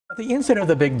At the incident of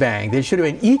the Big Bang, there should have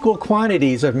been equal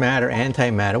quantities of matter and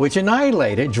antimatter, which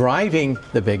annihilated, driving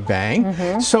the Big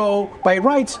Bang. So, by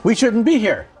rights, we shouldn't be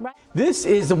here. This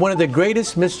is one of the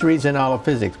greatest mysteries in all of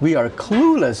physics. We are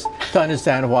clueless to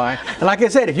understand why. And like I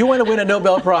said, if you want to win a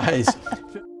Nobel Prize...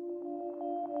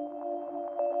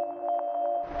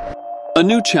 A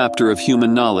new chapter of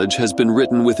human knowledge has been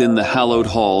written within the hallowed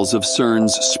halls of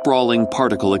CERN's sprawling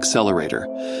particle accelerator.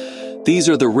 These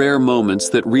are the rare moments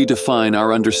that redefine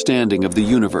our understanding of the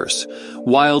universe,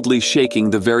 wildly shaking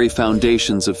the very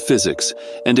foundations of physics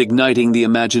and igniting the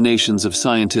imaginations of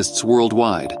scientists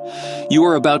worldwide. You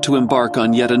are about to embark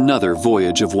on yet another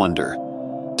voyage of wonder.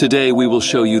 Today we will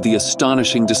show you the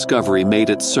astonishing discovery made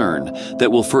at CERN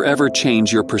that will forever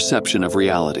change your perception of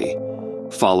reality.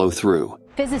 Follow through.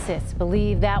 Physicists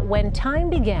believe that when time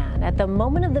began, at the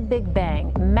moment of the Big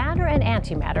Bang, matter and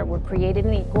antimatter were created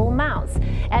in equal amounts.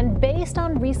 And based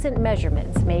on recent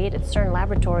measurements made at CERN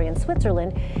Laboratory in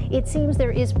Switzerland, it seems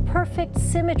there is perfect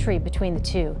symmetry between the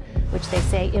two, which they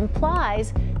say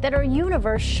implies that our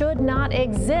universe should not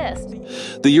exist.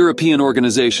 The European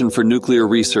Organization for Nuclear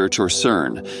Research, or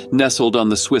CERN, nestled on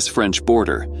the Swiss-French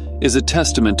border, is a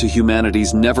testament to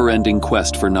humanity's never-ending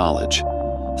quest for knowledge.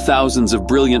 Thousands of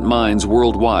brilliant minds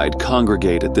worldwide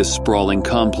congregate at this sprawling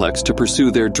complex to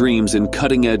pursue their dreams in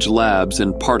cutting-edge labs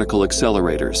and particle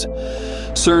accelerators.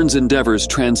 CERN's endeavors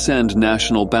transcend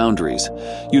national boundaries,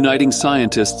 uniting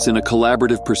scientists in a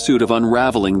collaborative pursuit of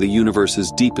unraveling the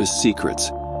universe's deepest secrets.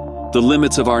 The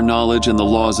limits of our knowledge and the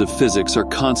laws of physics are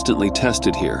constantly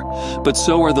tested here, but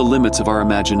so are the limits of our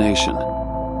imagination.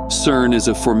 CERN is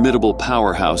a formidable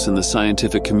powerhouse in the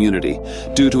scientific community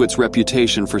due to its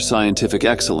reputation for scientific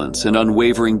excellence and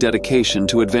unwavering dedication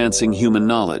to advancing human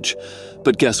knowledge.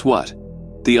 But guess what?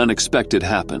 The unexpected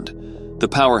happened. The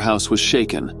powerhouse was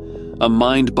shaken. A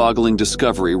mind-boggling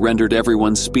discovery rendered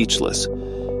everyone speechless.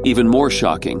 Even more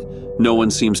shocking, no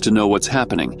one seems to know what's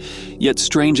happening, yet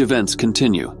strange events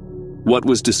continue. What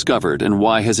was discovered and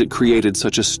why has it created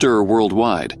such a stir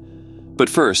worldwide? But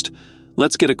first,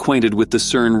 let's get acquainted with the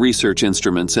CERN research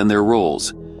instruments and their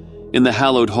roles. In the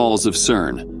hallowed halls of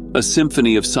CERN, a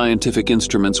symphony of scientific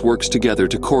instruments works together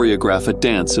to choreograph a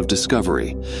dance of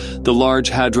discovery. The Large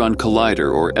Hadron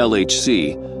Collider, or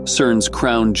LHC, CERN's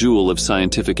crown jewel of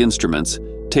scientific instruments,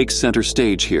 takes center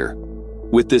stage here.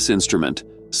 With this instrument,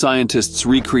 scientists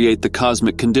recreate the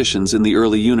cosmic conditions in the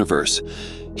early universe.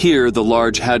 Here, the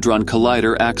Large Hadron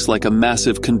Collider acts like a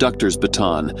massive conductor's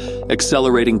baton,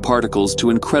 accelerating particles to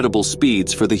incredible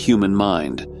speeds for the human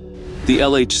mind. The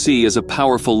LHC is a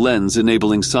powerful lens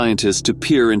enabling scientists to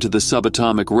peer into the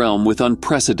subatomic realm with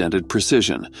unprecedented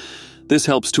precision. This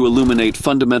helps to illuminate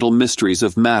fundamental mysteries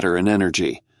of matter and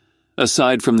energy.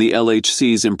 Aside from the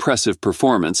LHC's impressive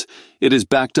performance, it is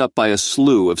backed up by a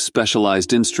slew of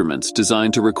specialized instruments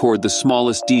designed to record the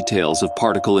smallest details of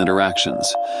particle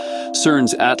interactions.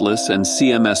 CERN's Atlas and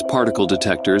CMS particle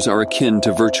detectors are akin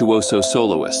to virtuoso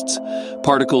soloists.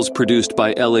 Particles produced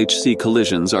by LHC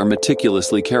collisions are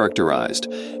meticulously characterized,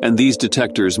 and these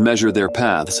detectors measure their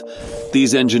paths.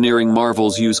 These engineering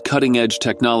marvels use cutting-edge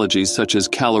technologies such as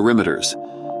calorimeters.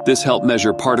 This helps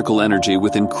measure particle energy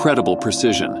with incredible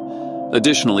precision.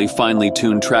 Additionally, finely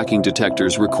tuned tracking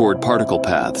detectors record particle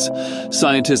paths.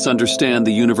 Scientists understand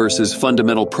the universe's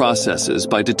fundamental processes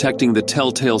by detecting the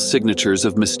telltale signatures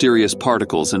of mysterious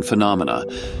particles and phenomena.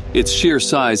 Its sheer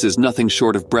size is nothing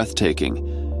short of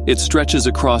breathtaking. It stretches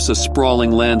across a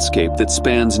sprawling landscape that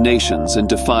spans nations and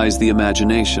defies the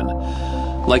imagination.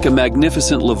 Like a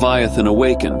magnificent leviathan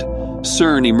awakened,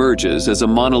 CERN emerges as a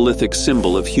monolithic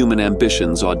symbol of human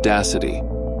ambition's audacity.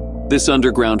 This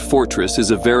underground fortress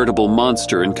is a veritable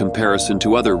monster in comparison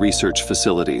to other research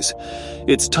facilities.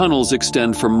 Its tunnels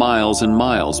extend for miles and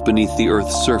miles beneath the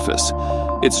Earth's surface.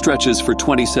 It stretches for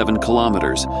 27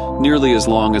 kilometers, nearly as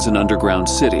long as an underground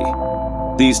city.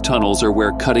 These tunnels are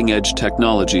where cutting-edge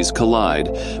technologies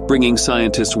collide, bringing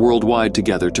scientists worldwide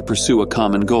together to pursue a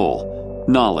common goal: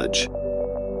 knowledge.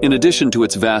 In addition to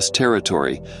its vast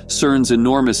territory, CERN's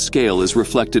enormous scale is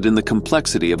reflected in the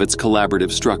complexity of its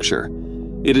collaborative structure.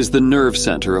 It is the nerve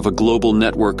center of a global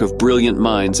network of brilliant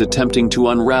minds attempting to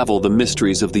unravel the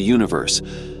mysteries of the universe.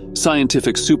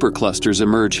 Scientific superclusters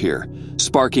emerge here,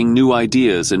 sparking new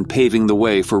ideas and paving the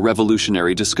way for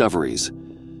revolutionary discoveries.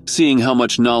 Seeing how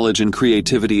much knowledge and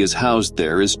creativity is housed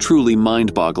there is truly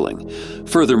mind-boggling.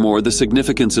 Furthermore, the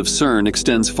significance of CERN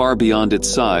extends far beyond its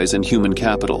size and human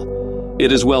capital.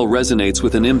 It as well resonates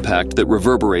with an impact that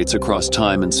reverberates across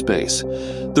time and space.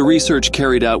 The research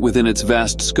carried out within its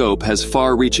vast scope has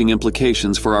far-reaching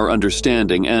implications for our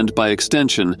understanding and, by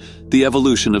extension, the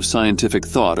evolution of scientific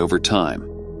thought over time.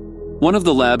 One of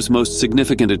the lab's most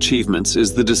significant achievements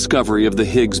is the discovery of the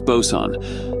Higgs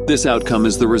boson. This outcome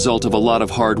is the result of a lot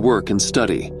of hard work and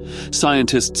study.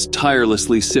 Scientists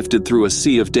tirelessly sifted through a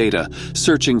sea of data,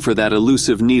 searching for that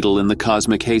elusive needle in the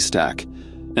cosmic haystack.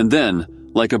 And then,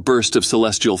 like a burst of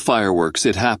celestial fireworks,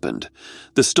 it happened.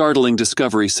 The startling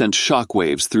discovery sent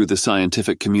shockwaves through the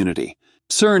scientific community.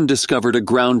 CERN discovered a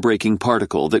groundbreaking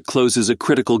particle that closes a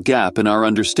critical gap in our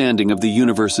understanding of the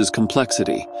universe's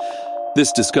complexity.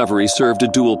 This discovery served a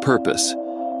dual purpose.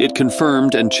 It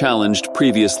confirmed and challenged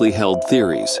previously held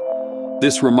theories.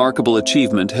 This remarkable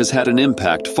achievement has had an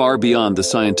impact far beyond the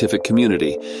scientific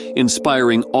community,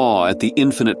 inspiring awe at the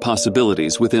infinite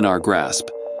possibilities within our grasp.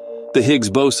 The Higgs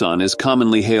boson is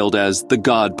commonly hailed as the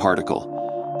God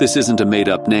particle. This isn't a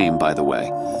made-up name, by the way.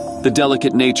 The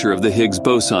delicate nature of the Higgs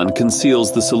boson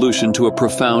conceals the solution to a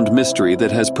profound mystery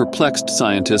that has perplexed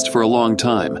scientists for a long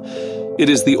time. It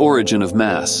is the origin of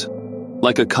mass.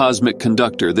 Like a cosmic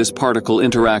conductor, this particle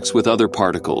interacts with other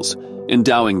particles,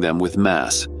 endowing them with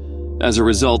mass. As a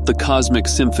result, the cosmic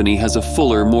symphony has a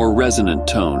fuller, more resonant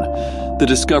tone. The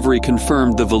discovery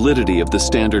confirmed the validity of the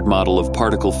standard model of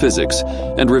particle physics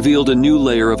and revealed a new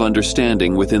layer of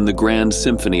understanding within the grand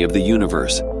symphony of the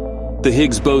universe. The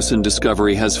Higgs boson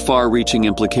discovery has far-reaching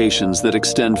implications that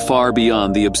extend far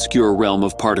beyond the obscure realm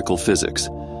of particle physics.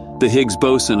 The Higgs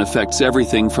boson affects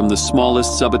everything from the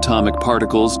smallest subatomic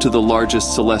particles to the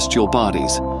largest celestial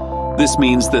bodies. This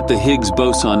means that the Higgs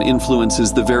boson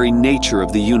influences the very nature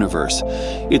of the universe.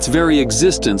 Its very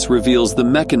existence reveals the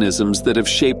mechanisms that have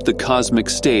shaped the cosmic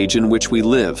stage in which we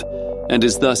live, and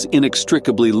is thus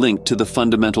inextricably linked to the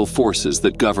fundamental forces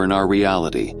that govern our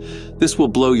reality. This will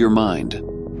blow your mind.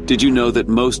 Did you know that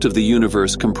most of the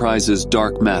universe comprises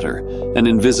dark matter, an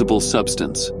invisible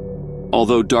substance?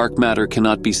 Although dark matter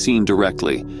cannot be seen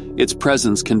directly, its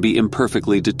presence can be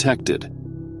imperfectly detected.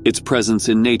 Its presence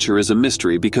in nature is a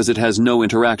mystery because it has no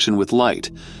interaction with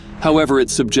light. However, it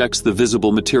subjects the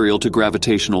visible material to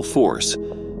gravitational force.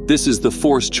 This is the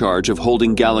force charge of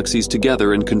holding galaxies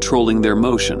together and controlling their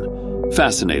motion.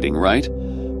 Fascinating, right?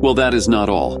 Well, that is not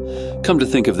all. Come to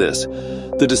think of this,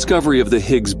 the discovery of the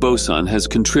Higgs boson has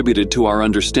contributed to our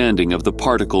understanding of the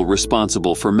particle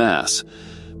responsible for mass.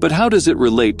 But how does it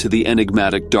relate to the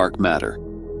enigmatic dark matter?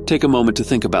 Take a moment to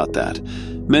think about that.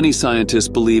 Many scientists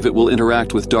believe it will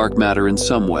interact with dark matter in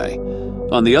some way.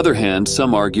 On the other hand,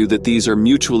 some argue that these are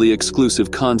mutually exclusive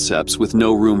concepts with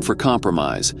no room for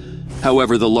compromise.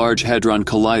 However, the Large Hadron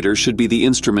Collider should be the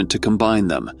instrument to combine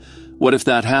them. What if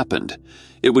that happened?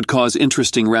 It would cause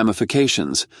interesting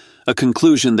ramifications, a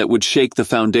conclusion that would shake the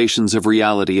foundations of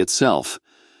reality itself.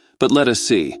 But let us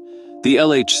see. The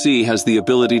LHC has the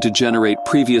ability to generate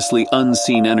previously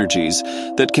unseen energies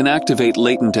that can activate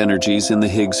latent energies in the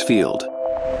Higgs field.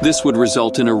 This would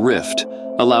result in a rift,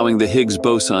 allowing the Higgs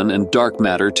boson and dark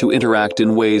matter to interact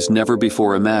in ways never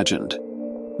before imagined.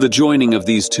 The joining of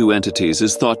these two entities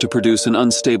is thought to produce an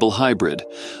unstable hybrid,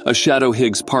 a shadow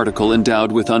Higgs particle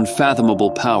endowed with unfathomable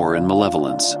power and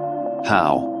malevolence.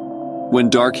 How?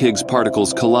 When dark Higgs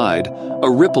particles collide,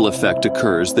 a ripple effect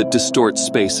occurs that distorts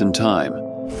space and time.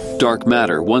 Dark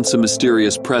matter, once a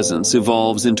mysterious presence,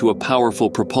 evolves into a powerful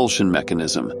propulsion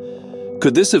mechanism.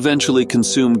 Could this eventually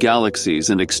consume galaxies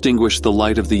and extinguish the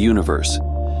light of the universe?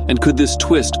 And could this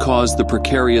twist cause the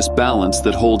precarious balance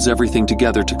that holds everything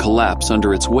together to collapse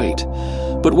under its weight?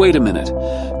 But wait a minute.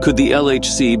 Could the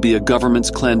LHC be a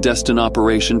government's clandestine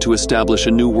operation to establish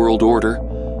a new world order?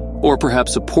 Or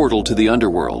perhaps a portal to the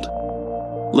underworld?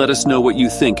 Let us know what you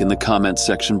think in the comments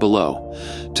section below.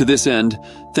 To this end,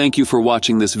 thank you for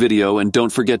watching this video, and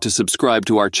don't forget to subscribe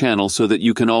to our channel so that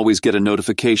you can always get a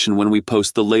notification when we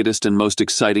post the latest and most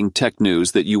exciting tech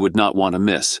news that you would not want to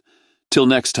miss. Till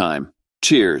next time,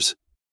 cheers.